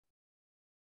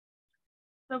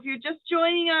So if you're just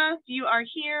joining us, you are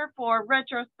here for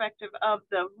Retrospective of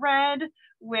the Red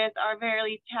with our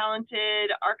very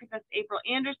talented archivist April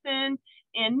Anderson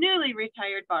and newly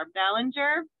retired Barb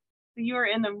Dallinger. So you are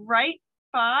in the right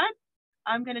spot.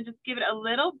 I'm going to just give it a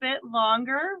little bit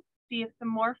longer, see if some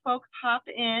more folks hop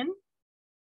in.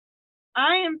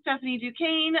 I am Stephanie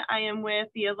Duquesne. I am with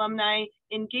the Alumni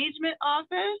Engagement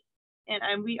Office,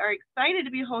 and we are excited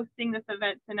to be hosting this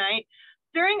event tonight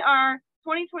during our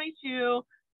 2022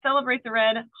 Celebrate the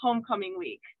Red Homecoming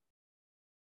Week.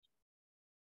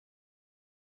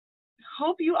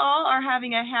 Hope you all are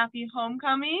having a happy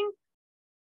homecoming.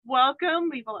 Welcome,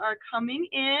 people are coming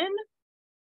in.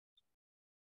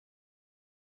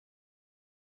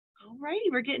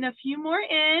 Alrighty, we're getting a few more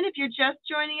in. If you're just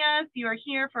joining us, you are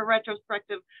here for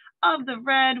Retrospective of the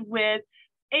Red with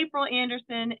April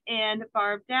Anderson and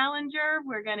Barb Dallinger.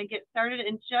 We're going to get started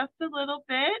in just a little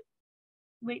bit.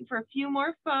 Waiting for a few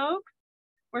more folks.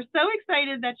 We're so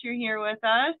excited that you're here with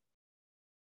us.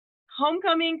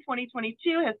 Homecoming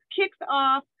 2022 has kicked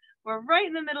off. We're right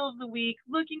in the middle of the week.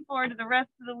 Looking forward to the rest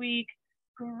of the week.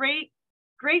 Great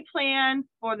plans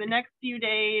for the next few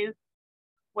days.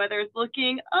 Weather's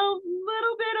looking a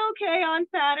little bit okay on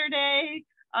Saturday.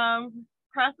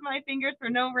 Crossing my fingers for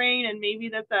no rain, and maybe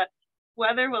that the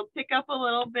weather will pick up a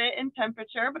little bit in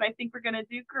temperature, but I think we're going to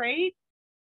do great.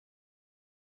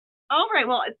 All right,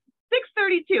 well, it's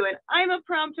 6:32 and I'm a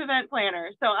prompt event planner,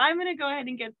 so I'm going to go ahead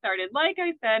and get started. Like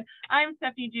I said, I'm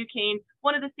Stephanie Duquesne,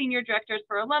 one of the senior directors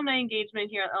for alumni engagement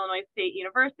here at Illinois State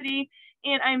University,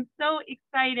 and I'm so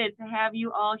excited to have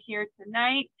you all here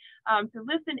tonight to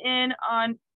listen in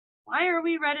on why are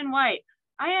we red and white?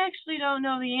 I actually don't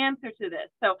know the answer to this,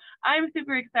 so I'm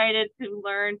super excited to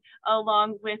learn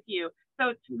along with you.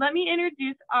 So let me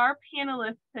introduce our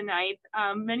panelists tonight.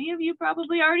 Many of you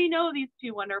probably already know these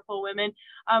two wonderful women,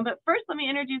 but first let me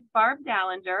introduce Barb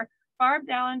Dallinger. Barb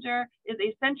Dallinger is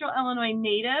a Central Illinois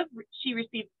native. She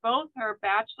received both her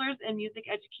bachelor's in music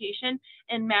education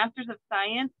and master's of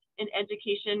science in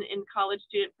education in college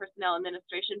student personnel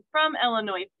administration from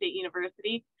Illinois State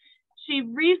University. She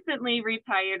recently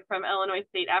retired from Illinois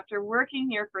State after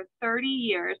working here for 30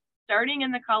 years, starting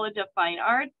in the College of Fine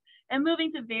Arts and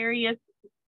moving to various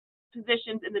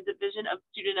positions in the Division of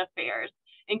Student Affairs,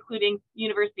 including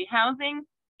University Housing,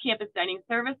 Campus Dining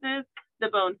Services, the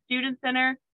Bone Student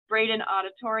Center, Braden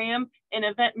Auditorium, and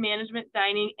Event Management,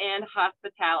 Dining, and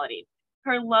Hospitality.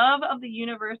 Her love of the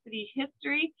university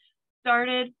history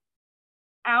started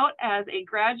out as a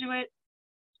graduate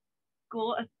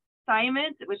school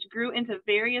assignment, which grew into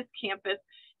various campus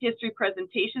history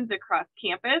presentations across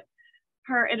campus.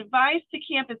 Her advice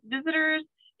to campus visitors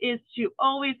is to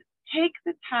always take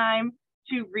the time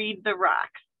to read the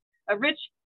rocks. A rich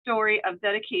story of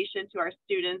dedication to our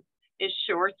students is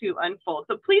sure to unfold.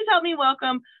 So please help me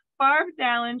welcome Barb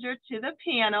Dallinger to the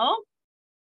panel.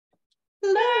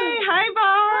 Hello. Hey, hi Barb.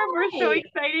 Hi. We're so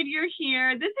excited you're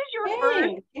here. This is your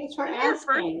first. Thanks for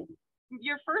asking.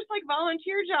 Your first like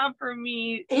volunteer job for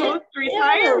me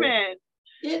post-retirement.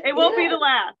 It won't be the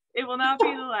last. It will not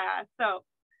be the last. So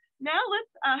now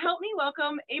let's help me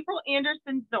welcome April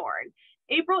Anderson-Zorn.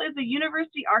 April is a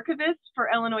university archivist for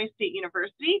Illinois State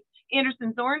University.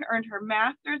 Anderson-Zorn earned her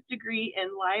master's degree in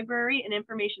library and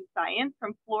information science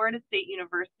from Florida State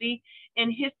University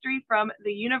and history from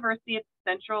the University of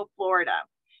Central Florida.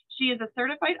 She is a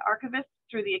certified archivist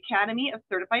through the Academy of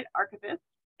Certified Archivists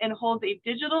and holds a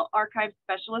digital archive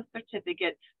specialist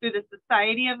certificate through the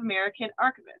Society of American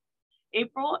Archivists.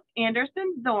 April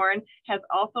Anderson-Zorn has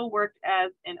also worked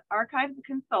as an archives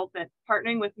consultant,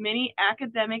 partnering with many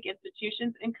academic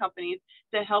institutions and companies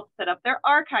to help set up their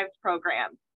archives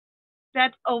programs.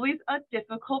 That's always a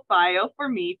difficult bio for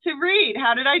me to read.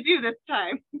 How did I do this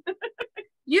time?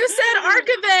 You said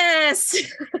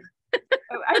archivist.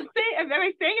 Am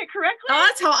I saying it correctly? Oh,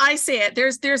 that's how I say it.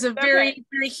 There's a very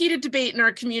heated debate in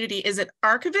our community. Is it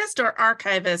archivist or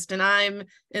archivist? And I'm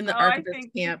in the archivist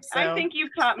camp. So I think you've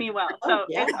taught me well. So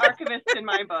It's archivist in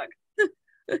my book.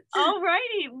 All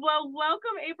righty. Well,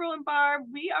 welcome April and Barb.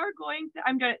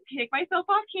 I'm going to take myself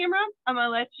off camera. I'm going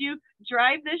to let you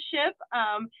drive this ship.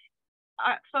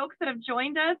 Folks that have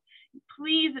joined us,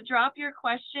 please drop your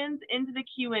questions into the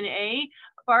Q&A.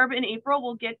 Barb and April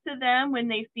will get to them when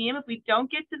they see them. If we don't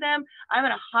get to them, I'm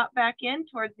going to hop back in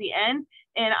towards the end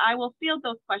and I will field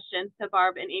those questions to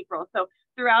Barb and April. So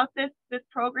throughout this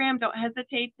program, don't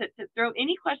hesitate to throw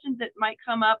any questions that might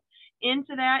come up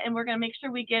into that, and we're going to make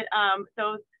sure we get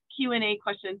those Q&A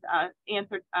questions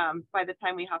answered by the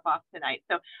time we hop off tonight.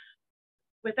 So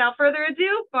without further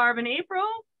ado, Barb and April,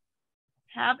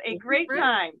 have a great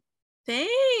time.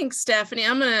 Thanks, Stephanie.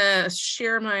 I'm gonna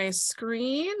share my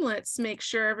screen. Let's make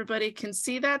sure everybody can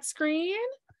see that screen.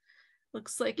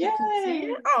 Looks like you can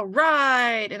see it. All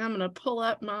right, and I'm gonna pull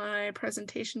up my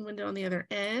presentation window on the other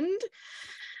end.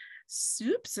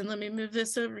 Oops, and let me move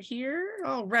this over here.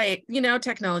 All right,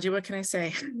 technology, what can I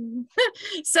say?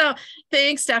 So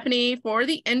thanks, Stephanie, for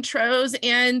the intros,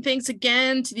 and thanks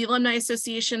again to the Alumni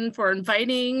Association for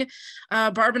inviting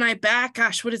Barb and I back.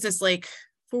 Gosh, what is this, like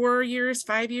 4 years,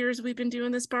 5 years we've been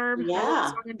doing this, Barb? Yeah.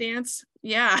 Song and dance.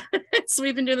 Yeah, so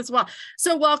we've been doing this a while.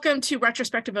 So welcome to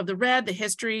Retrospective of the Red, the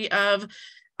history of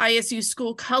ISU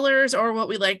school colors, or what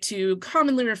we like to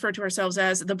commonly refer to ourselves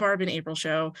as the Barb and April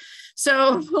show.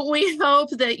 So we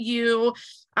hope that you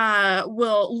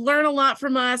will learn a lot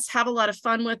from us, have a lot of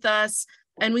fun with us,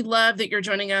 and we love that you're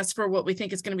joining us for what we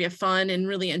think is going to be a fun and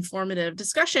really informative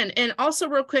discussion. And also,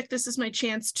 real quick, this is my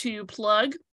chance to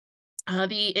plug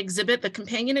the exhibit, the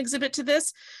companion exhibit to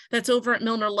this, that's over at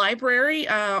Milner Library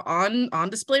on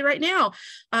display right now.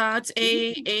 It's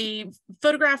a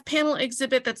photograph panel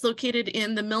exhibit that's located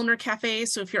in the Milner Cafe.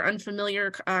 So if you're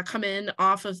unfamiliar, come in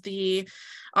off of the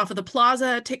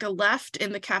plaza, take a left,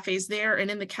 in the cafe's there,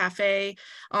 and in the cafe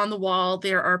on the wall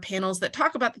there are panels that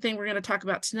talk about the thing we're going to talk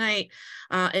about tonight,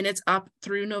 and it's up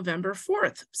through November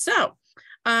 4th. So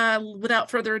without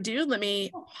further ado, let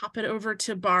me hop it over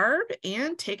to Barb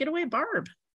and take it away, Barb.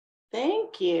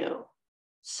 Thank you.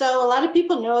 So a lot of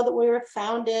people know that we were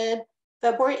founded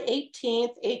February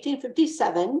 18th,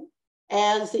 1857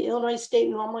 as the Illinois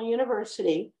State Normal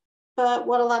University. But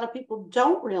what a lot of people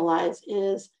don't realize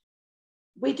is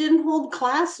we didn't hold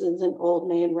classes in Old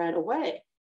Main right away.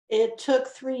 It took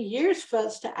 3 years for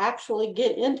us to actually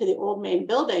get into the Old Main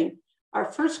building.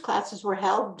 Our first classes were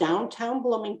held downtown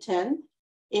Bloomington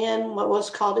in what was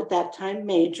called at that time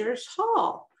Majors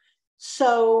Hall.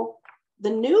 So the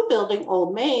new building,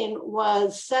 Old Main,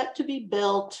 was set to be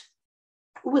built.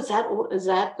 Is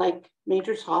that like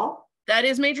Majors Hall? That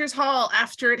is Majors Hall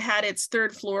after it had its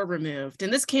third floor removed.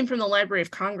 And this came from the Library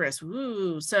of Congress.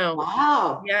 Ooh, so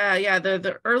wow. Yeah.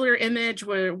 The earlier image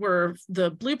were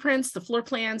the blueprints, the floor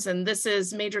plans, and this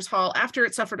is Majors Hall after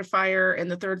it suffered a fire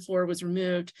and the third floor was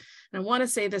removed. And I want to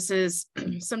say this is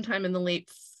sometime in the late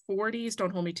 40s.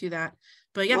 Don't hold me to that.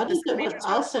 But yeah, what is it with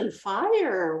us and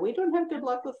fire? We don't have good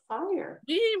luck with fire.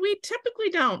 We typically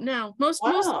don't. No, most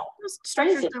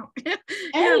structures don't.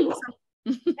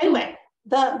 Anyway,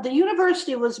 the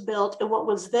university was built in what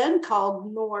was then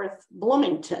called North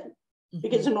Bloomington,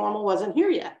 because the Normal wasn't here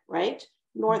yet, right?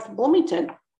 North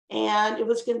Bloomington. And it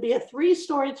was going to be a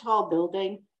 3-story tall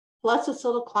building, plus this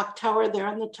little clock tower there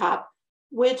on the top,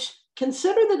 which,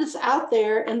 consider that it's out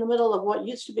there in the middle of what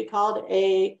used to be called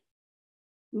a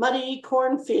muddy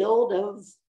cornfield of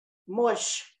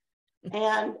mush.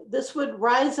 And this would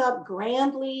rise up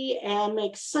grandly and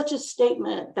make such a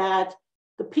statement that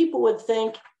the people would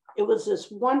think it was this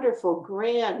wonderful,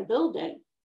 grand building.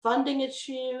 Funding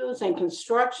issues and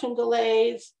construction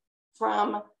delays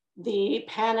from the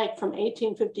panic from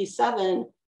 1857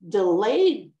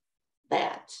 delayed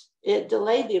that. It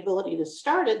delayed the ability to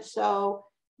start it. So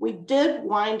we did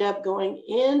wind up going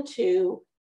into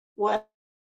what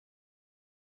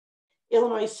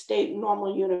Illinois State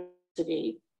Normal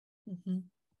University,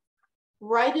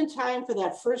 right in time for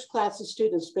that first class of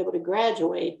students to be able to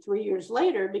graduate 3 years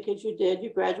later, because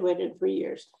you graduated in 3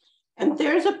 years. And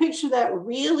there's a picture that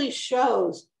really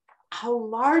shows how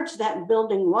large that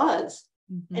building was.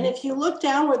 And if you look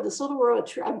downward, this little row of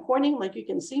trees, I'm pointing like you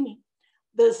can see me,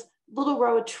 this little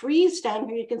row of trees down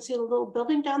here, you can see the little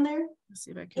building down there. Let's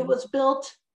see if I can. It was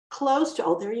built close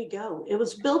to, there you go. It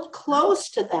was built close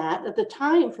to that at the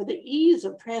time for the ease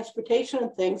of transportation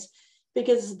and things,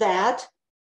 because that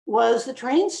was the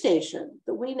train station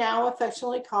that we now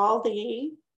affectionately call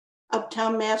the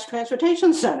Uptown Mass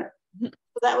Transportation Center. So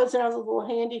that was another little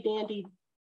handy dandy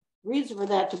reason for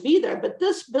that to be there. But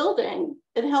this building,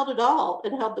 it held it all.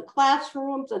 It held the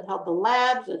classrooms, it held the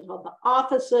labs, it held the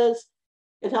offices,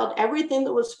 it held everything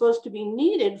that was supposed to be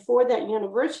needed for that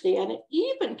university. And it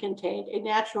even contained a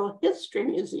natural history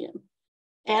museum.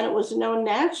 And it was known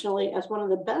nationally as one of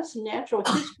the best natural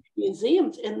history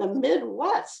museums in the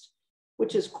Midwest,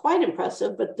 which is quite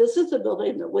impressive. But this is a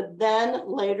building that would then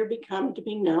later become to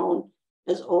be known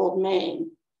as Old Main.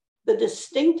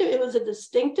 It was a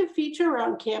distinctive feature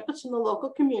around campus and the local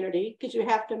community, because you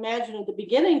have to imagine at the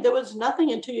beginning, there was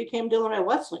nothing until you came to Illinois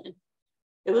Wesleyan.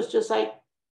 It was just like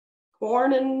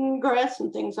corn and grass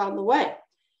and things on the way.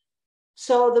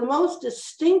 So the most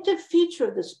distinctive feature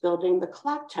of this building, the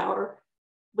clock tower,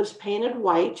 was painted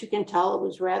white. You can tell it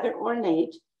was rather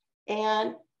ornate.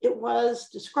 And it was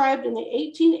described in the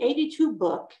 1882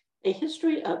 book, A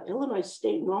History of Illinois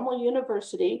State Normal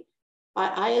University by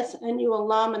ISNU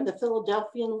alum and the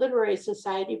Philadelphian Literary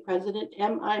Society president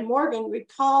M.I. Morgan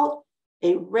recalled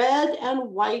a red and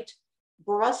white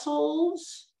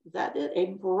Brussels, is that it?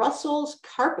 A Brussels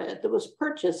carpet that was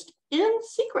purchased in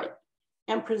secret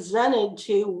and presented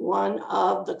to one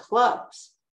of the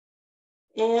clubs.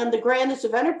 And the grandest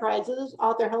of enterprises,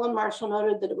 author Helen Marshall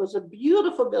noted that it was a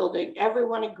beautiful building,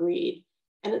 everyone agreed,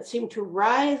 and it seemed to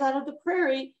rise out of the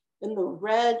prairie in the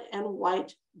red and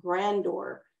white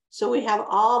grandeur. So we have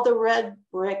all the red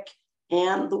brick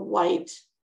and the white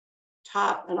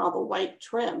top and all the white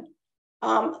trim.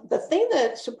 The thing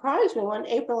that surprised me when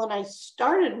April and I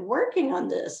started working on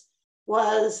this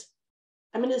was,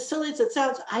 I mean, as silly as it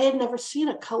sounds, I had never seen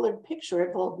a colored picture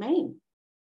at Old Main.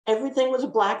 Everything was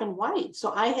black and white.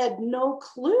 So I had no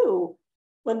clue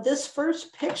when this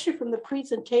first picture from the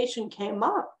presentation came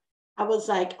up. I was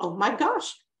like, oh my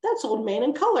gosh, that's Old Main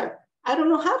in color. I don't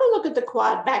know how to look at the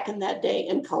quad back in that day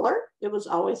in color. It was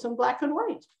always in black and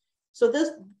white. So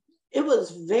it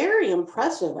was very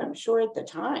impressive, I'm sure, at the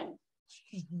time.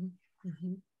 Mm-hmm.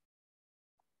 Mm-hmm.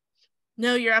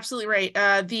 No, you're absolutely right.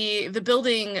 The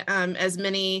building, as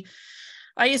many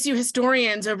ISU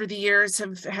historians over the years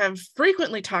have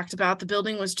frequently talked about, the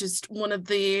building was just one of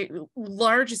the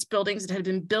largest buildings that had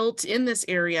been built in this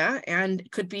area and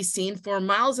could be seen for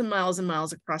miles and miles and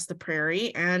miles across the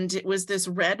prairie. And it was this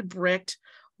red bricked,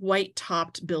 white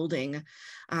topped building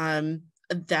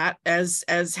that,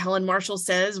 as Helen Marshall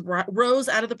says, rose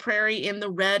out of the prairie in the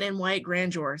red and white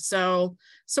grandeur. So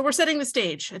we're setting the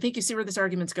stage. I think you see where this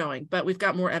argument's going, but we've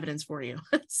got more evidence for you.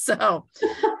 So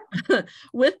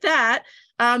with that,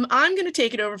 I'm going to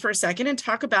take it over for a second and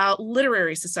talk about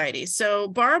literary societies. So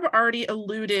Barb already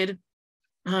alluded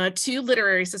to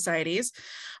literary societies,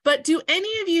 but do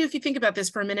any of you, if you think about this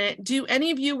for a minute, do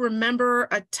any of you remember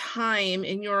a time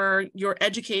in your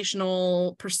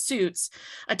educational pursuits,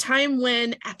 a time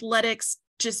when athletics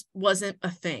just wasn't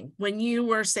a thing, when you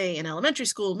were, say, in elementary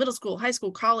school, middle school, high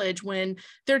school, college, when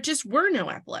there just were no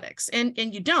athletics? And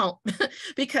you don't,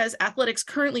 because athletics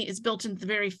currently is built into the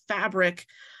very fabric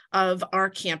of our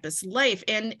campus life.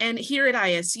 And here at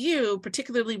ISU,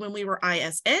 particularly when we were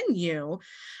ISNU,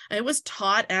 it was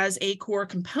taught as a core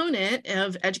component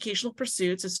of educational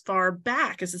pursuits as far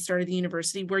back as the start of the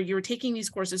university, where you were taking these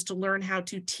courses to learn how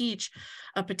to teach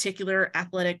a particular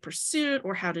athletic pursuit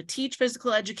or how to teach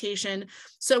physical education.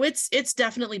 So it's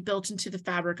definitely built into the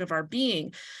fabric of our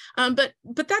being. But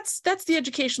that's the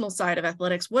educational side of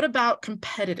athletics. What about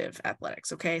competitive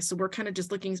athletics? Okay, so we're kind of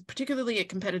just looking particularly at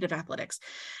competitive athletics.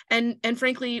 And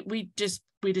frankly, we just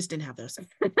didn't have those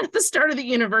at the start of the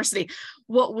university.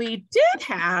 What we did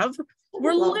have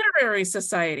were literary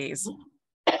societies.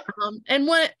 And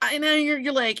what I know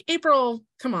you're like, April,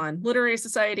 come on, literary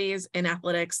societies and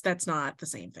athletics, that's not the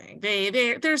same thing.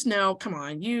 There's no, come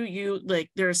on, you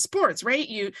like, there's sports, right?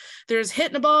 There's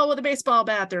hitting a ball with a baseball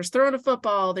bat, there's throwing a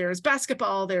football, there's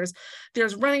basketball, there's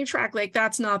running track, like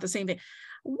that's not the same thing.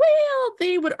 Well,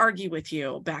 they would argue with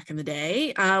you back in the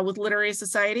day with literary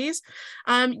societies.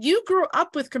 You grew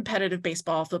up with competitive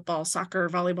baseball, football, soccer,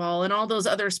 volleyball, and all those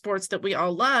other sports that we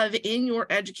all love in your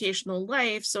educational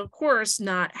life. So, of course,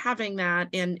 not having that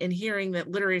and hearing that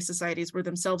literary societies were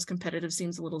themselves competitive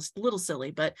seems a little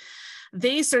silly, but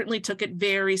they certainly took it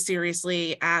very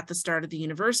seriously at the start of the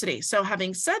university. So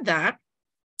having said that,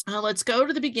 let's go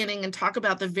to the beginning and talk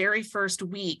about the very first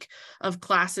week of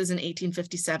classes in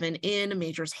 1857 in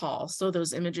Majors Hall. So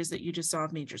those images that you just saw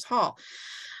of Majors Hall.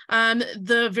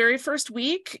 The very first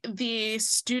week, the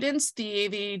students,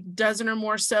 the dozen or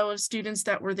more so of students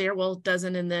that were there, well,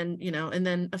 dozen and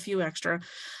then a few extra,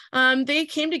 they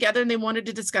came together and they wanted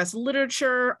to discuss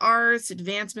literature, arts,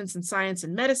 advancements in science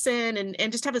and medicine,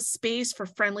 and just have a space for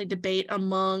friendly debate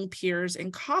among peers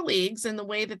and colleagues. And the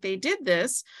way that they did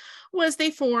this was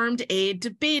they formed a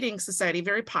debating society,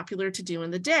 very popular to do in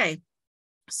the day.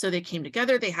 So they came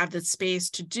together, they have the space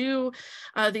to do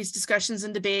these discussions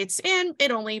and debates, and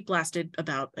it only lasted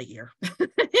about a year.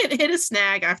 It hit a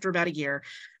snag after about a year.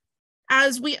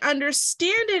 As we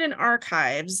understand it in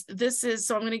archives,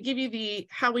 so I'm going to give you the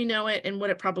how we know it and what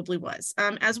it probably was.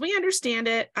 As we understand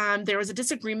it, there was a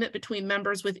disagreement between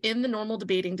members within the normal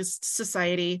debating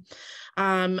society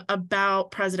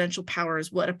about presidential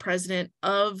powers, what a president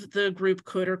of the group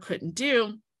could or couldn't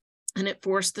do. And it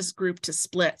forced this group to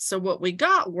split. So what we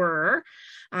got were,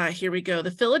 here we go,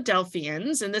 the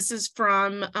Philadelphians. And this is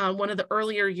from one of the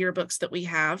earlier yearbooks that we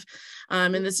have.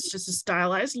 And this is just a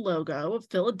stylized logo of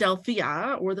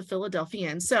Philadelphia or the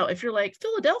Philadelphians. So if you're like,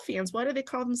 Philadelphians, why do they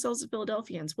call themselves the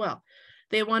Philadelphians? Well,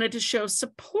 they wanted to show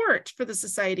support for the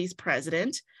society's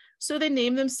president, So they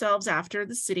named themselves after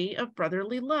the city of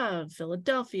brotherly love,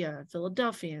 Philadelphia,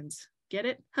 Philadelphians. Get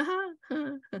it?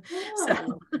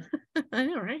 So, I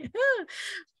know, right?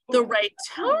 The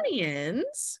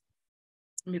Wrightonians,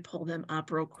 let me pull them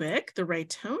up real quick. The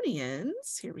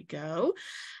Wrightonians, here we go.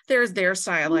 There's their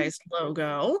stylized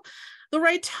logo. The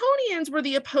Wrightonians were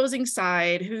the opposing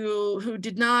side who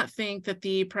did not think that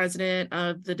the president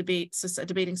of the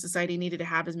debating society needed to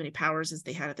have as many powers as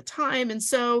they had at the time. And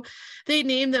so they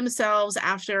named themselves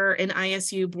after an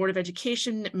ISU Board of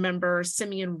Education member,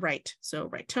 Simeon Wright. So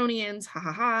Wrightonians, ha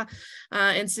ha ha.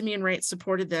 And Simeon Wright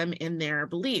supported them in their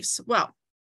beliefs. Well,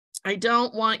 I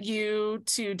don't want you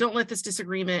to, don't let this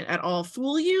disagreement at all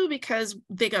fool you, because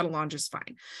they got along just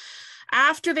fine.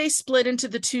 After they split into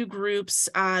the two groups,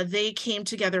 they came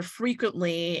together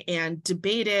frequently and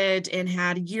debated and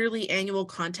had yearly annual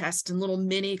contests and little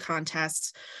mini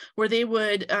contests where they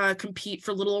would compete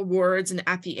for little awards. And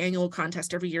at the annual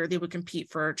contest every year, they would compete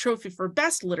for a trophy for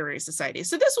best literary society.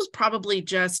 So this was probably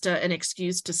just an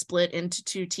excuse to split into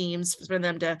two teams for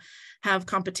them to have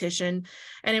competition.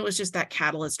 And it was just that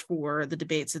catalyst for the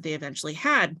debates that they eventually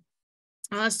had.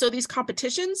 So these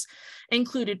competitions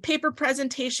included paper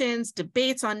presentations,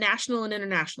 debates on national and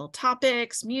international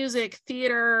topics, music,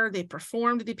 theater. They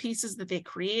performed the pieces that they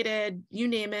created, you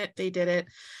name it, they did it.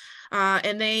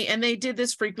 And they did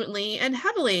this frequently and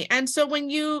heavily. And so when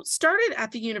you started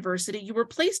at the university, you were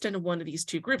placed into one of these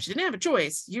two groups. You didn't have a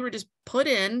choice. You were just put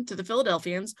into the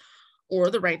Philadelphians or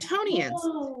the Wrightonians.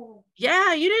 Oh.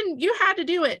 Yeah, you had to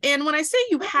do it. And when I say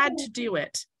you had to do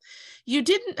it, you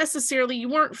didn't necessarily, you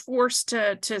weren't forced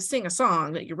to sing a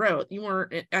song that you wrote. You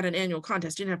weren't at an annual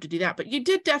contest. You didn't have to do that, but you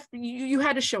did you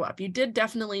had to show up. You did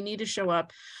definitely need to show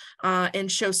up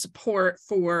and show support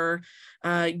for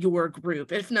your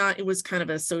group. If not, it was kind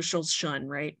of a social shun,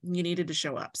 right? You needed to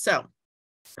show up. So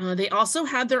they also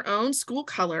had their own school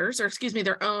colors, or excuse me,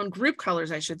 their own group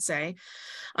colors, I should say.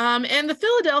 And the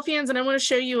Philadelphians, and I want to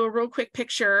show you a real quick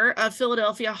picture of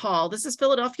Philadelphia Hall. This is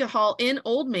Philadelphia Hall in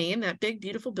Old Main, that big,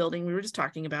 beautiful building we were just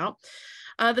talking about.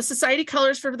 The society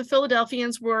colors for the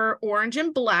Philadelphians were orange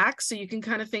and black. So you can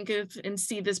kind of think of and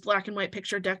see this black and white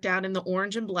picture decked out in the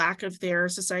orange and black of their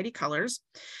society colors.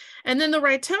 And then the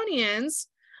Wrightonians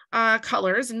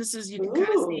colors, and this is, you can kind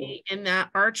of see in that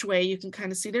archway, you can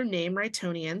kind of see their name,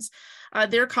 Wrightonians.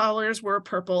 Their colors were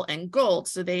purple and gold,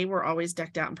 so they were always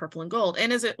decked out in purple and gold.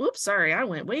 And as it, oops, sorry, I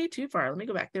went way too far. Let me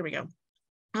go back. There we go.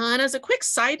 And as a quick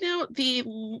side note, the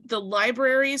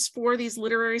libraries for these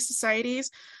literary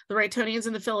societies, the Wrightonians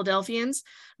and the Philadelphians,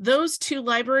 those two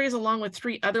libraries, along with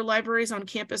three other libraries on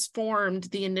campus, formed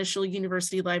the initial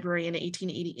university library in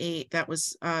 1888. That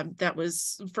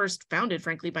was first founded,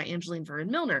 frankly, by Angeline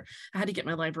Vernon Milner. I had to get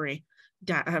my library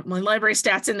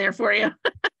stats in there for you.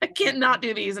 I can't not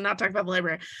do these and not talk about the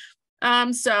library.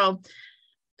 Barb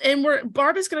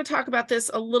is going to talk about this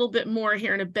a little bit more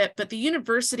here in a bit, but the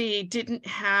university didn't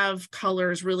have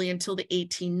colors really until the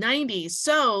 1890s.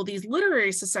 So these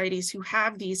literary societies who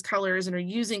have these colors and are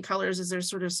using colors as their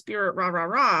sort of spirit, rah, rah,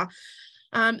 rah,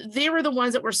 they were the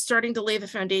ones that were starting to lay the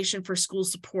foundation for school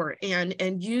support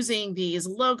and using these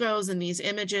logos and these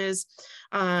images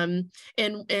and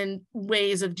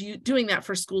ways of doing that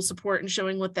for school support and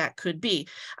showing what that could be.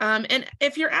 And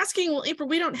if you're asking, well, April,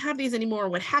 we don't have these anymore,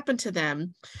 what happened to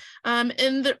them?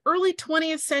 In the early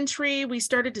 20th century, we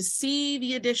started to see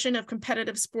the addition of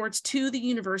competitive sports to the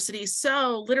university.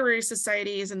 So literary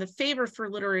societies and the favor for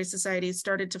literary societies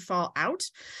started to fall out.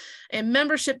 And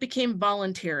membership became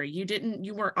voluntary.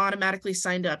 You weren't automatically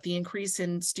signed up. The increase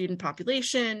in student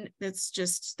population,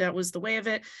 that was the way of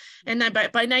it. And by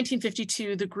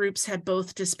 1952, the groups had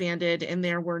both disbanded and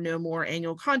there were no more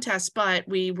annual contests, but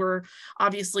we were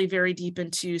obviously very deep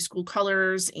into school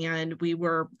colors and we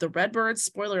were the Redbirds,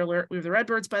 spoiler alert, we were the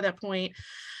Redbirds by that point.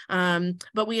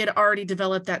 But we had already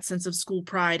developed that sense of school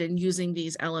pride and using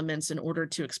these elements in order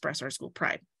to express our school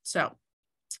pride. So,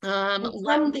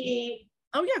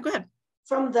 oh yeah, go ahead.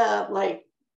 From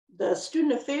the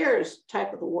student affairs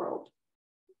type of the world,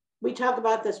 we talk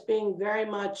about this being very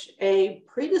much a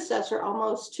predecessor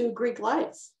almost to Greek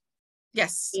life.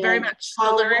 Yes, very much.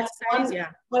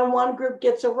 When one group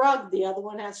gets a rug, the other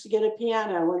one has to get a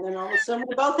piano, and then all of a sudden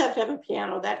we both have to have a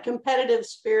piano, that competitive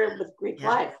spirit with Greek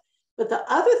life. But the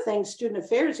other thing, student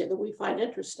affairs, that we find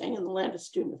interesting in the land of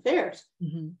student affairs,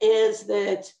 is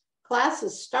that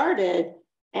classes started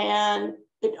and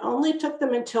it only took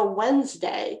them until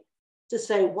Wednesday to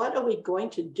say, what are we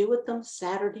going to do with them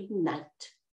Saturday night?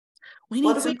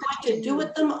 What are we going to do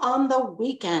with them on the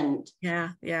weekend? Yeah.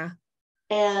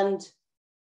 And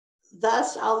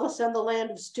thus, all of a sudden, the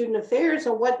land of student affairs,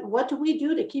 and what do we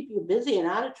do to keep you busy and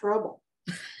out of trouble?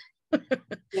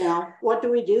 What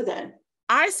do we do then?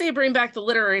 I say bring back the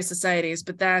literary societies,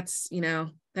 but that's,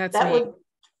 that's that me.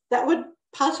 would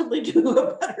possibly do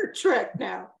a better trick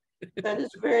now. That is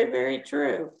very, very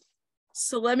true.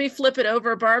 So let me flip it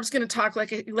over. Barb's going to talk,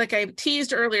 like I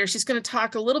teased earlier, she's going to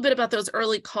talk a little bit about those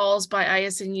early calls by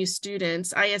ISNU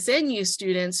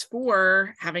students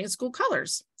for having school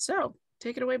colors. So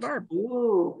take it away, Barb.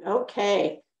 Ooh,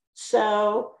 okay.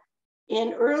 So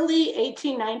in early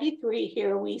 1893,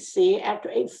 here we see, after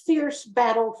a fierce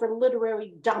battle for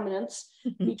literary dominance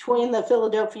between the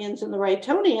Philadelphians and the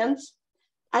Wrightonians,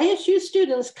 ISU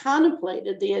students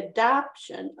contemplated the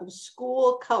adoption of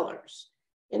school colors.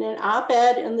 In an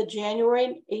op-ed in the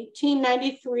January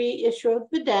 1893 issue of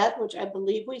Vedette, which I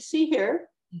believe we see here,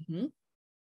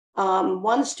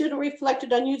 one student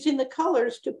reflected on using the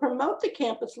colors to promote the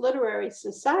campus literary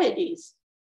societies.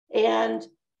 And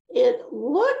it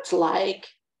looked like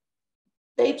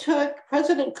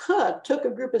President Cook took a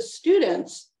group of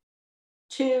students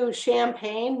to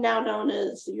Champaign, now known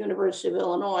as the University of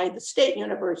Illinois, the State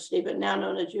University, but now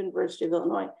known as University of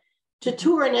Illinois, to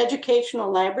tour an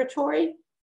educational laboratory.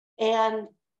 And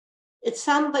it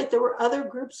sounded like there were other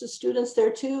groups of students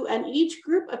there too, and each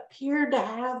group appeared to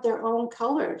have their own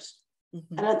colors.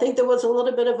 And I think there was a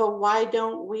little bit of a why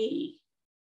don't we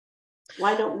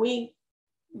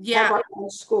have our own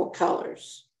school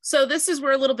colors? So this is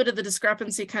where a little bit of the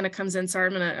discrepancy kind of comes in.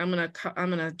 Sorry, I'm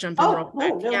gonna jump in real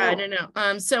quick.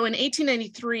 No. So in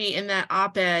 1893, in that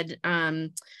op-ed,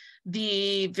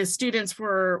 the students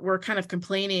were kind of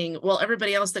complaining, well,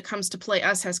 everybody else that comes to play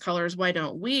us has colors, why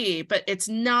don't we? But it's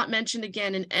not mentioned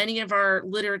again in any of our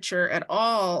literature at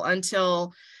all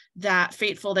until that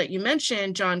fateful that you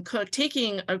mentioned, John Cook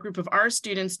taking a group of our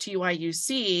students to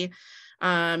IUC,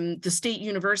 the State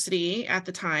University at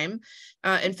the time,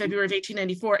 in February of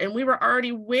 1894, and we were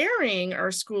already wearing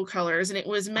our school colors. And it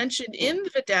was mentioned in the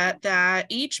Vedette that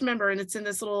each member, and it's in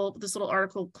this little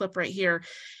article clip right here,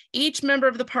 each member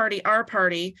of the party, our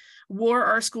party, wore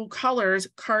our school colors,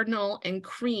 cardinal and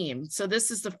cream. So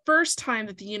this is the first time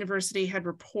that the university had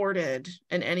reported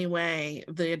in any way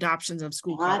the adoptions of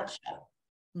school colors.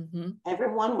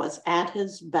 Everyone was at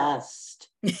his best.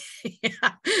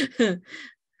 Yeah.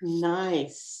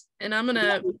 Nice. And I'm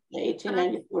gonna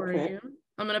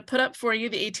put up for you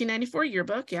the 1894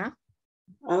 yearbook. Yeah.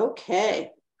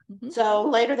 Okay. So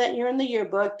later that year in the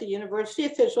yearbook, the university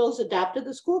officials adopted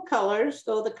the school colors,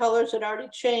 though the colors had already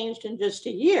changed in just a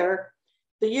year.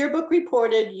 The yearbook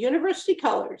reported university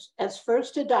colors as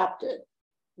first adopted,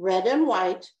 red and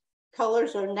white.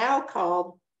 Colors are now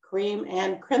called cream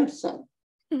and crimson.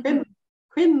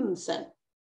 Crimson.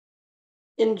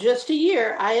 In just a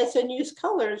year, ISNU's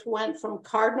colors went from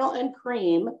cardinal and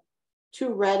cream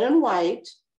to red and white,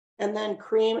 and then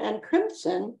cream and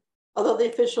crimson. Although the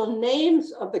official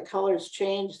names of the colors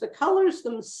changed, the colors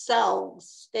themselves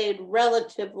stayed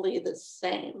relatively the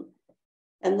same.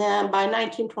 And then by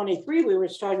 1923, we were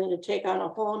starting to take on a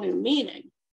whole new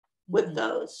meaning with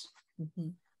those.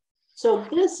 So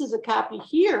this is a copy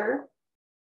here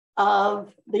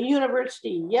of the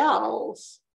university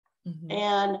yells.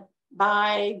 And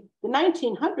by the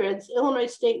 1900s, Illinois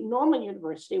State Normal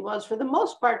University was, for the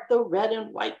most part, the red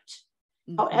and white.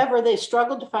 However, they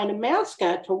struggled to find a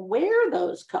mascot to wear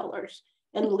those colors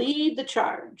and lead the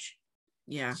charge.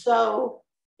 Yeah. So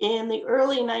in the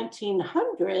early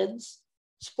 1900s,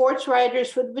 sports writers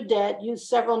for the Vedette used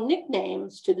several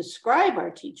nicknames to describe our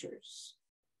teachers.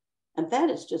 And that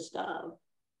is just an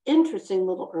interesting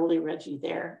little early Reggie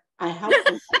there.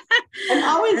 I'm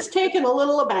always taken a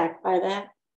little aback by that.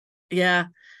 Yeah.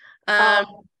 Yeah,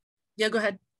 go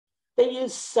ahead. They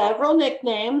used several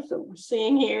nicknames that we're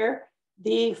seeing here.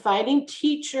 The Fighting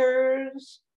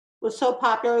Teachers was so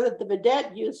popular that the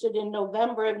Vedette used it in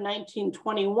November of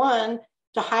 1921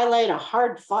 to highlight a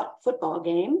hard-fought football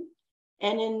game.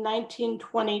 And in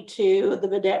 1922, the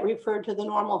Vedette referred to the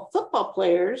normal football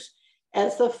players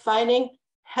as the Fighting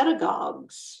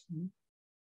Pedagogues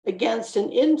against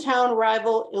an in-town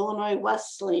rival, Illinois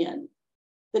Wesleyan.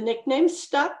 The nickname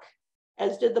stuck,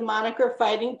 as did the moniker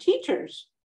Fighting Teachers.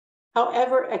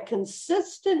 However, a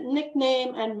consistent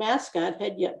nickname and mascot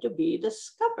had yet to be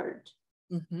discovered.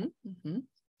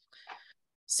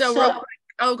 So real quick,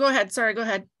 oh, go ahead. Sorry, go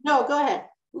ahead. No, go ahead.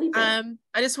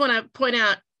 I just want to point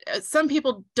out, some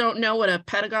people don't know what a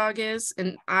pedagogue is,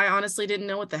 and I honestly didn't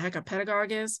know what the heck a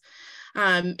pedagogue is.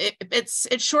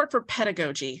 It's short for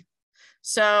pedagogy.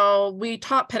 So we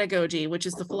taught pedagogy, which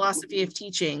is the philosophy of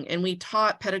teaching, and we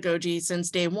taught pedagogy since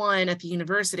day one at the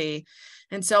university.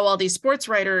 And so all these sports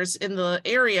writers in the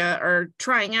area are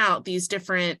trying out these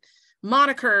different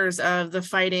monikers of the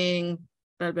Fighting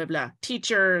blah, blah, blah.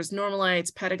 Teachers,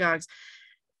 normalites, pedagogues.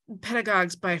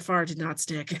 Pedagogues by far did not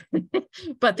stick,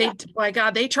 but they, by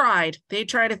God, they tried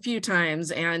a few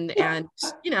times, and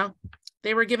you know,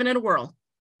 they were given it a whirl.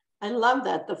 I love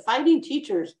that. The fighting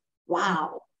teachers.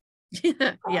 Wow.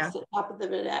 Yeah. The top of the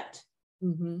net.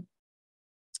 Mm-hmm.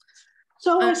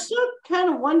 So we're still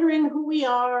kind of wondering who we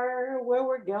are, where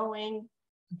we're going.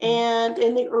 Mm-hmm. And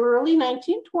in the early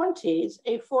 1920s,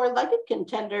 a four-legged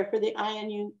contender for the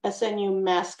ISU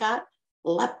mascot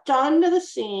leapt onto the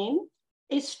scene.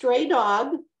 A stray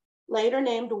dog, later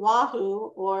named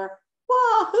Wahoo, or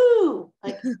Wahoo,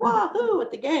 like Wahoo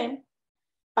at the game,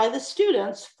 by the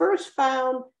students, first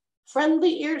found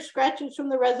friendly ear scratches from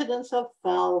the residents of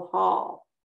Fell Hall.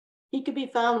 He could be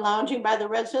found lounging by the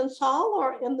residence hall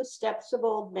or in the steps of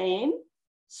Old Main.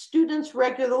 Students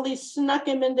regularly snuck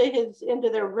him into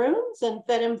their rooms and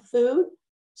fed him food,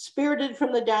 spirited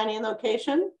from the dining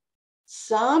location.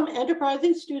 Some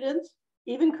enterprising students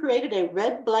even created a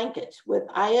red blanket with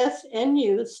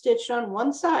ISNU stitched on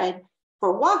one side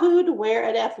for Wahoo to wear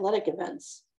at athletic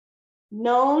events.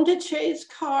 Known to chase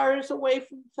cars away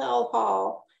from Fell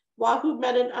Hall, Wahoo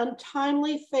met an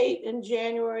untimely fate in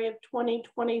January of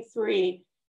 2023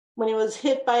 when he was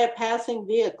hit by a passing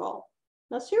vehicle.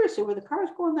 Now, seriously, were the cars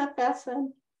going that fast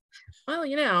then? Well,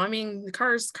 you know, I mean, the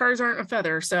cars aren't a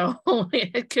feather, so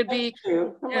it could be.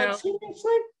 True. I'm like,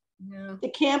 seriously? Yeah. The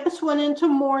campus went into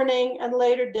mourning and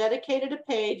later dedicated a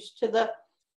page to the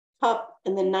pup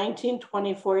in the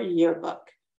 1924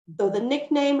 yearbook. Though the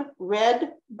nickname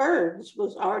Redbirds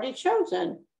was already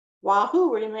chosen,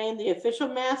 Wahoo remained the official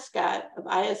mascot of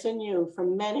ISNU for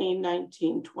many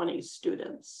 1920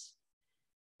 students.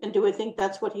 And do we think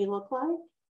that's what he looked like?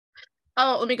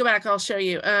 Oh, let me go back. I'll show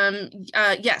you.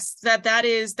 Yes, that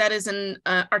is an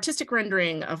artistic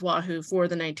rendering of Wahoo for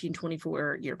the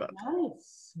 1924 yearbook.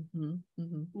 Nice. Mm-hmm,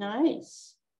 mm-hmm.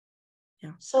 Nice.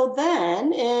 Yeah. So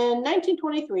then in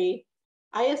 1923,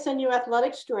 ISNU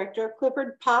athletics director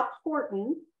Clifford Pop Ford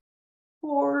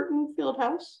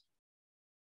Fieldhouse,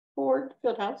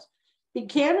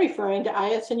 began referring to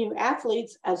ISNU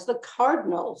athletes as the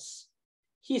Cardinals.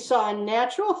 He saw a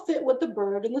natural fit with the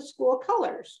bird and the school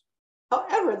colors.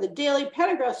 However, the Daily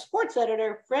Telegraph sports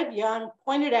editor, Fred Young,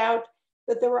 pointed out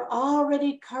that there were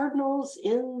already Cardinals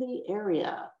in the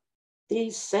area, the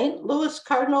St. Louis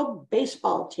Cardinal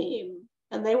baseball team,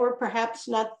 and they were perhaps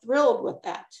not thrilled with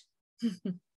that.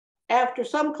 After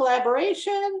some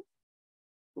collaboration,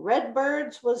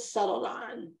 Redbirds was settled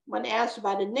on. When asked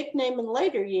about a nickname in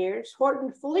later years,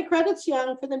 Horton fully credits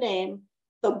Young for the name,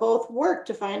 though both worked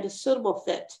to find a suitable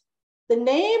fit. The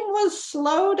name was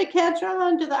slow to catch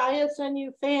on to the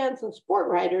ISNU fans and sport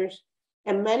writers,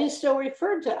 and many still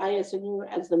referred to ISNU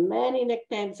as the many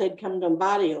nicknames they'd come to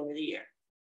embody over the year.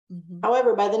 Mm-hmm.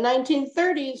 However, by the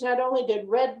 1930s, not only did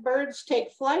Redbirds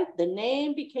take flight, the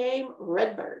name became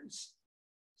Redbirds.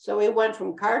 So it went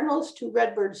from Cardinals to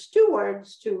Redbirds 2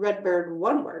 words to Redbird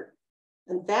 1 word.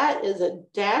 And that is a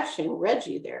dashing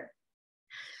Reggie there.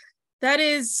 That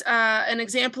is an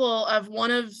example of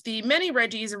one of the many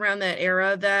Reggies around that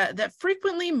era that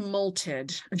frequently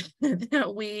molted.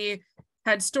 We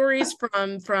had stories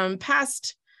from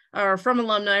past or from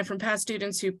alumni, from past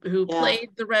students who played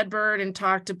the Redbird and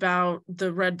talked about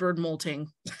the Redbird molting.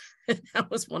 That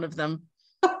was one of them.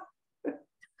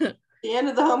 The end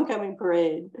of the homecoming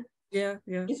parade. Yeah.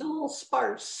 He's a little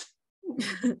sparse.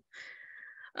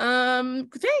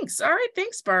 Thanks. All right,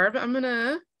 thanks, Barb. I'm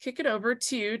gonna kick it over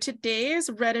to today's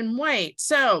red and white.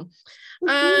 So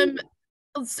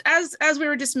as we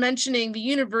were just mentioning, the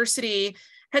university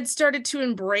had started to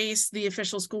embrace the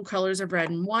official school colors of red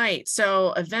and white.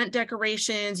 So event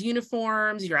decorations,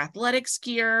 uniforms, your athletics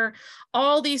gear,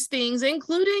 all these things,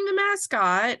 including the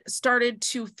mascot, started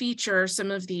to feature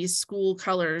some of these school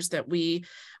colors that we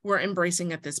were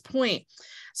embracing at this point.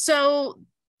 So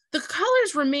the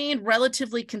colors remained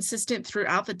relatively consistent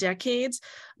throughout the decades.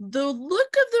 The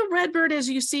look of the Redbird, as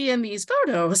you see in these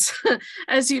photos,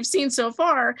 as you've seen so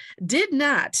far, did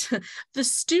not. The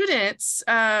students,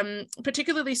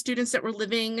 particularly students that were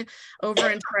living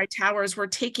over in Tri Towers, were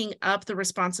taking up the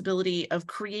responsibility of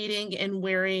creating and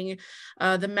wearing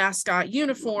the mascot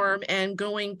uniform and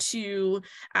going to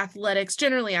athletics,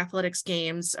 generally athletics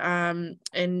games,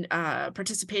 and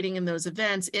participating in those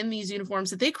events in these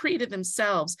uniforms that they created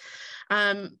themselves.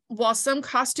 While some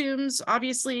costumes,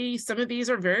 obviously, some of these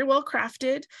are very well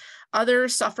crafted,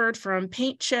 others suffered from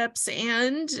paint chips.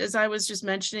 And as I was just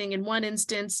mentioning, in one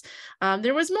instance,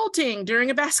 there was molting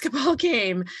during a basketball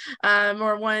game.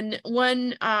 Or one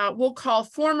we'll call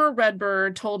former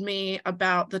Redbird told me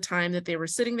about the time that they were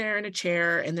sitting there in a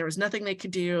chair and there was nothing they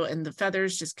could do. And the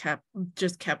feathers just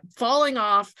kept falling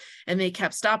off, and they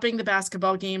kept stopping the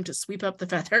basketball game to sweep up the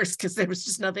feathers because there was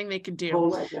just nothing they could do. Oh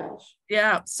my gosh.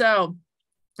 Yeah. So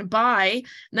by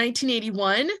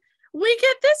 1981, we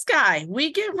get this guy.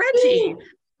 We get Reggie.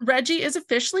 Reggie is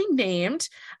officially named.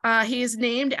 He is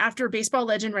named after baseball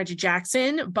legend Reggie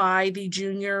Jackson by the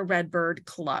Junior Redbird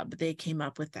Club. They came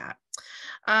up with that.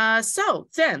 So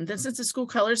then, since the school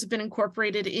colors have been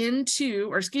incorporated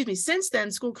into, since then,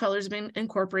 school colors have been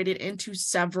incorporated into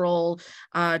several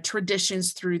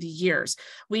traditions through the years.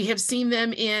 We have seen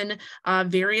them in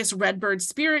various Redbird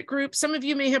spirit groups. Some of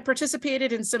you may have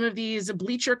participated in some of these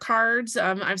bleacher cards.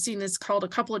 I've seen this called a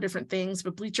couple of different things,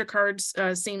 but bleacher cards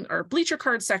bleacher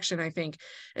card section, I think,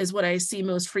 is what I see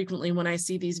most frequently when I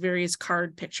see these various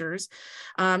card pictures.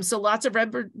 So lots of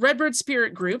Redbird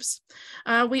spirit groups.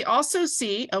 We also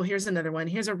see, oh, here's another one.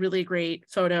 Here's a really great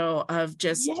photo of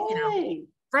just,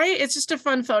 right? It's just a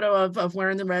fun photo of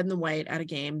wearing the red and the white at a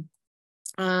game.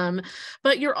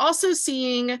 But you're also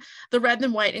seeing the red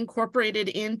and white incorporated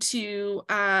into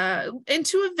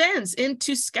events,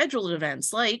 into scheduled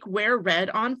events like Wear Red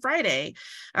on Friday,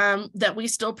 that we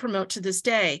still promote to this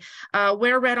day.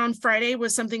 Wear Red on Friday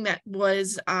was something that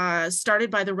was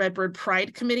started by the Redbird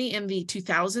Pride Committee in the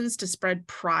 2000s to spread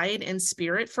pride and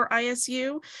spirit for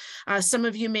ISU. Some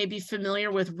of you may be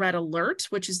familiar with Red Alert,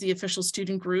 which is the official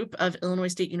student group of Illinois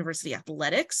State University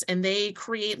Athletics, and they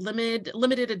create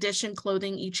limited edition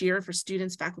clothing each year for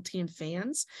students, faculty, and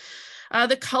fans.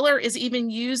 The color is even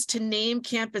used to name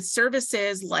campus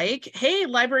services like, hey,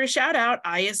 library shout out,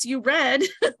 ISU Red,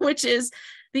 which is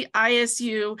the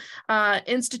ISU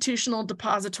institutional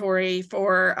depository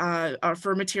for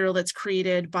material that's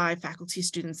created by faculty,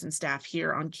 students, and staff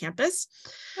here on campus.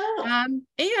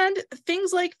 And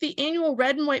things like the annual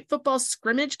red and white football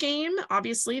scrimmage game,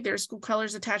 obviously there's school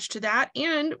colors attached to that.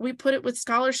 And we put it with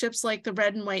scholarships like the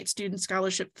Red and White Student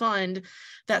Scholarship Fund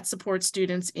that supports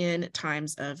students in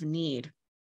times of need.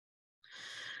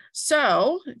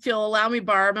 So if you'll allow me,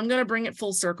 Barb, I'm going to bring it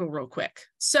full circle real quick.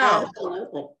 So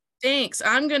absolutely. Thanks.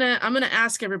 I'm gonna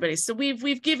ask everybody. So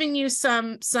we've given you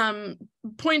some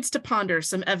points to ponder,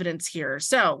 some evidence here.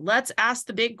 So let's ask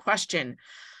the big question.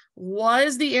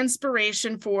 Was the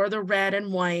inspiration for the red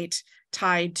and white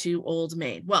tied to Old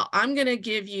Maid? Well, I'm gonna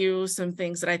give you some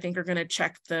things that I think are gonna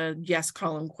check the yes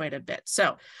column quite a bit.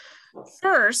 So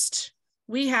first,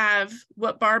 we have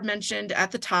what Barb mentioned at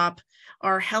the top,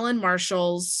 are Helen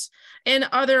Marshall's and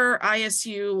other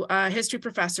ISU history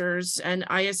professors and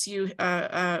ISU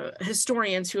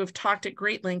historians who have talked at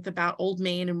great length about Old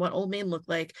Main and what Old Main looked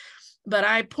like. But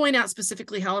I point out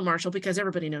specifically Helen Marshall because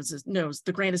everybody knows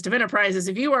the grandest of enterprises.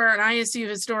 If you are an ISU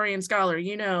historian scholar,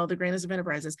 you know the grandest of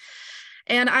enterprises.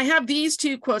 And I have these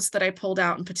two quotes that I pulled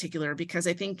out in particular because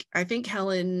I think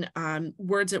Helen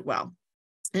words it well.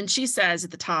 And she says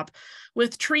at the top,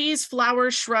 with trees,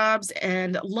 flowers, shrubs,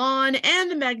 and lawn,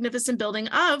 and the magnificent building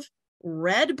of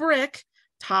red brick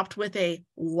topped with a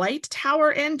white tower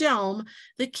and dome,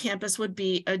 the campus would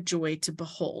be a joy to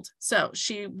behold. So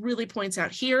she really points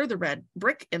out here the red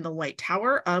brick and the white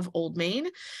tower of Old Main.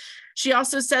 She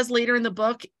also says later in the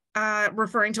book,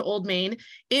 referring to Old Main,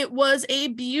 it was a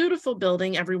beautiful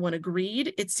building, everyone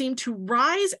agreed. It seemed to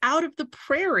rise out of the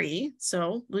prairie.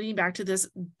 So leading back to this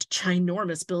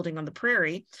ginormous building on the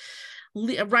prairie,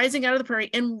 rising out of the prairie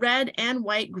in red and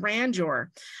white grandeur.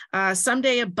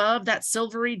 Someday above that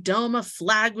silvery dome, a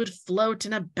flag would float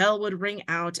and a bell would ring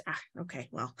out. Okay,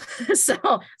 well, so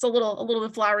it's a little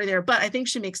bit flowery there, but I think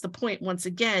she makes the point once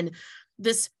again,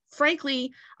 this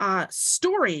frankly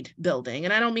storied building,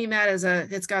 and I don't mean that as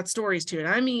it's got stories to it.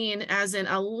 I mean as in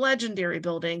a legendary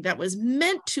building that was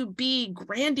meant to be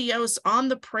grandiose on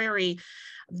the prairie.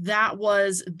 That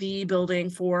was the building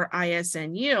for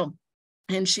ISNU.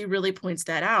 And she really points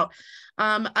that out.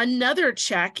 Another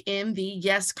check in the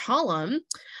yes column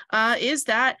is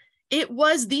that it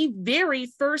was the very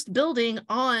first building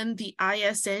on the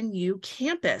ISNU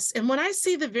campus. And when I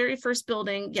say the very first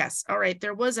building, yes, all right,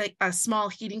 there was a small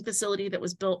heating facility that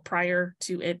was built prior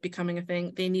to it becoming a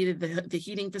thing. They needed the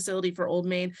heating facility for Old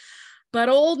Main. But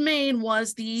Old Main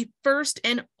was the first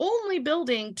and only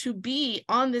building to be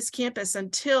on this campus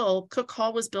until Cook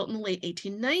Hall was built in the late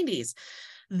 1890s.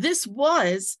 This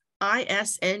was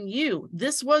ISNU.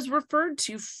 This was referred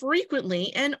to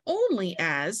frequently and only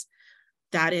as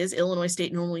That is Illinois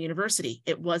State Normal University.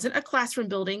 It wasn't a classroom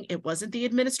building. It wasn't the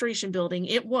administration building.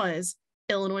 It was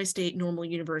Illinois State Normal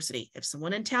University. If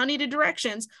someone in town needed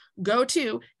directions, go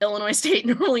to Illinois State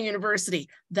Normal University.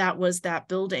 That was that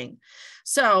building.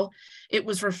 So it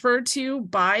was referred to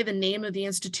by the name of the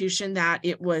institution that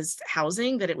it was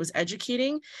housing, that it was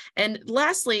educating. And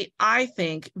lastly, I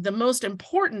think the most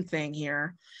important thing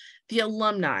here, the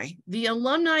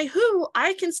alumni who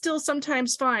I can still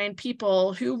sometimes find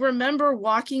people who remember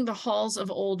walking the halls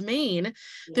of Old Main. Yeah.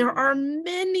 There are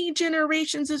many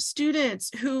generations of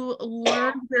students who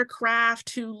learned their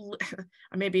craft, who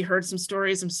I maybe heard some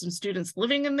stories of some students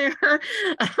living in there.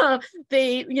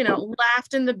 They,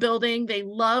 laughed in the building. They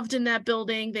loved in that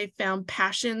building. They found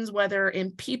passions, whether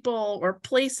in people or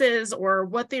places or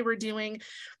what they were doing.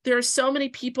 There are so many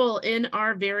people in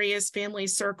our various family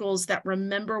circles that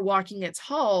remember walking its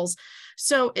halls.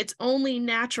 So it's only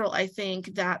natural, I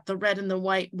think, that the red and the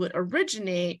white would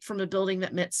originate from a building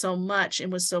that meant so much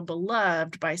and was so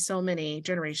beloved by so many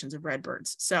generations of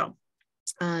Redbirds. So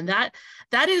that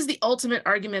is the ultimate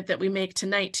argument that we make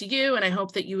tonight to you. And I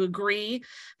hope that you agree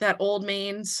that Old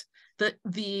Main's,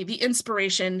 the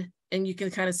inspiration, and you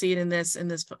can kind of see it in this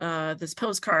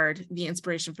postcard, the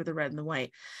inspiration for the red and the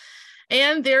white.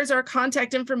 And there's our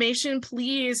contact information.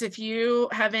 Please, if you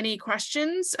have any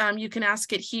questions, you can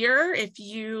ask it here. If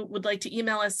you would like to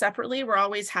email us separately, we're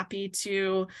always happy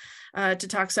to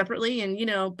talk separately.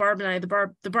 And, Barb and I, the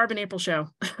Barb and April show,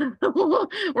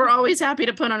 we're always happy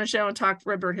to put on a show and talk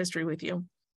Redbird history with you.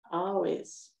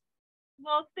 Always.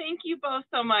 Well, thank you both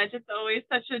so much. It's always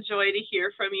such a joy to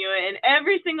hear from you. And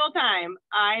every single time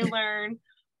I learn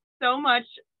so much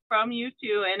from you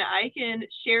two, and I can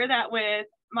share that with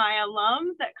my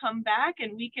alums that come back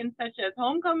and weekends such as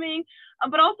homecoming,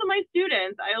 but also my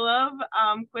students. I love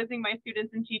quizzing my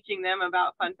students and teaching them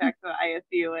about fun facts about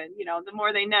ISU, and the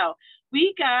more they know.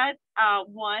 We got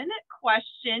one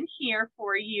question here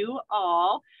for you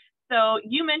all. So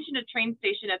you mentioned a train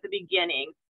station at the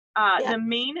beginning. Yes. The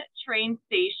main train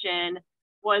station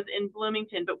was in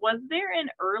Bloomington, but was there an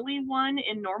early one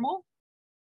in Normal?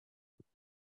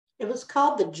 It was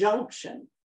called the Junction.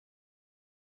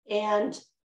 And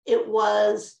it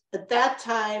was, at that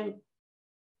time,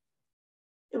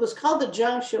 it was called the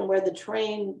Junction, where the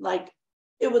train,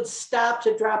 it would stop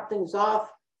to drop things off,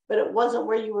 but it wasn't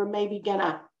where you were maybe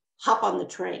gonna hop on the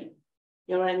train.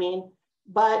 You know what I mean?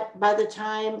 But by the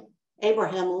time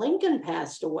Abraham Lincoln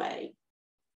passed away,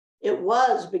 it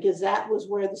was, because that was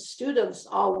where the students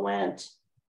all went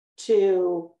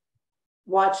to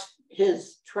watch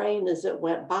his train as it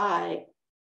went by.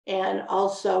 And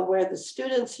also where the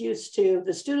students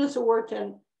who worked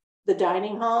in the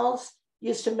dining halls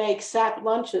used to make sack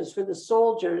lunches for the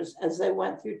soldiers as they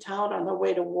went through town on their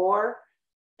way to war.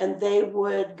 And they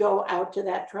would go out to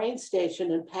that train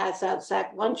station and pass out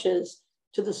sack lunches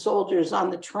to the soldiers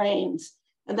on the trains.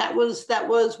 And that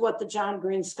was what the John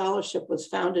Green Scholarship was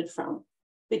founded from,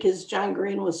 because John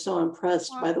Green was so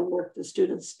impressed by the work the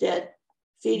students did,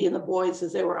 feeding the boys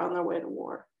as they were on their way to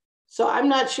war. So I'm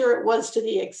not sure it was to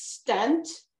the extent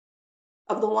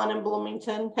of the one in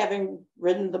Bloomington, having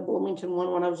ridden the Bloomington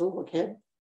one when I was a little kid,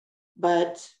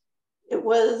 but it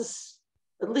was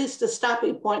at least a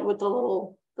stopping point with the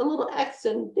little X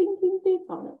and ding, ding, ding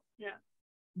on it. Yeah.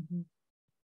 Mm-hmm.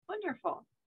 Wonderful.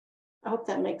 I hope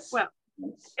that makes sense.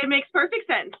 It makes perfect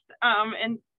sense.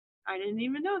 And I didn't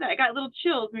even know that. I got little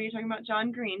chills when you're talking about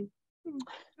John Green. Look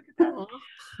at that.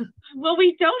 Well,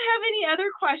 we don't have any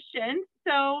other questions,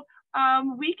 so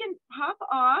we can pop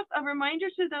off. A reminder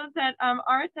to those that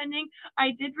are attending,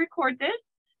 I did record this,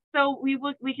 so we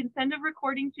can send a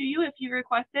recording to you if you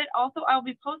request it. Also, I'll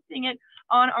be posting it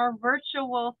on our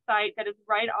virtual site that is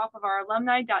right off of our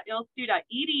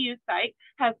alumni.ilstu.edu site.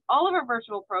 Has all of our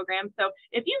virtual programs. So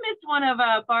if you missed one of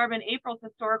Barb and April's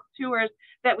historical tours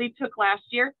that we took last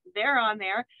year, they're on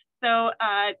there. So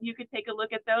you could take a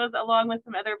look at those, along with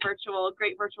some other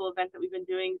great virtual events that we've been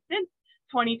doing since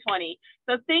 2020.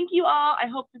 So thank you all. I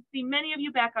hope to see many of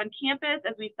you back on campus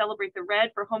as we celebrate the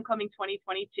Red for Homecoming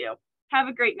 2022. Have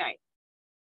a great night.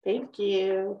 Thank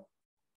you.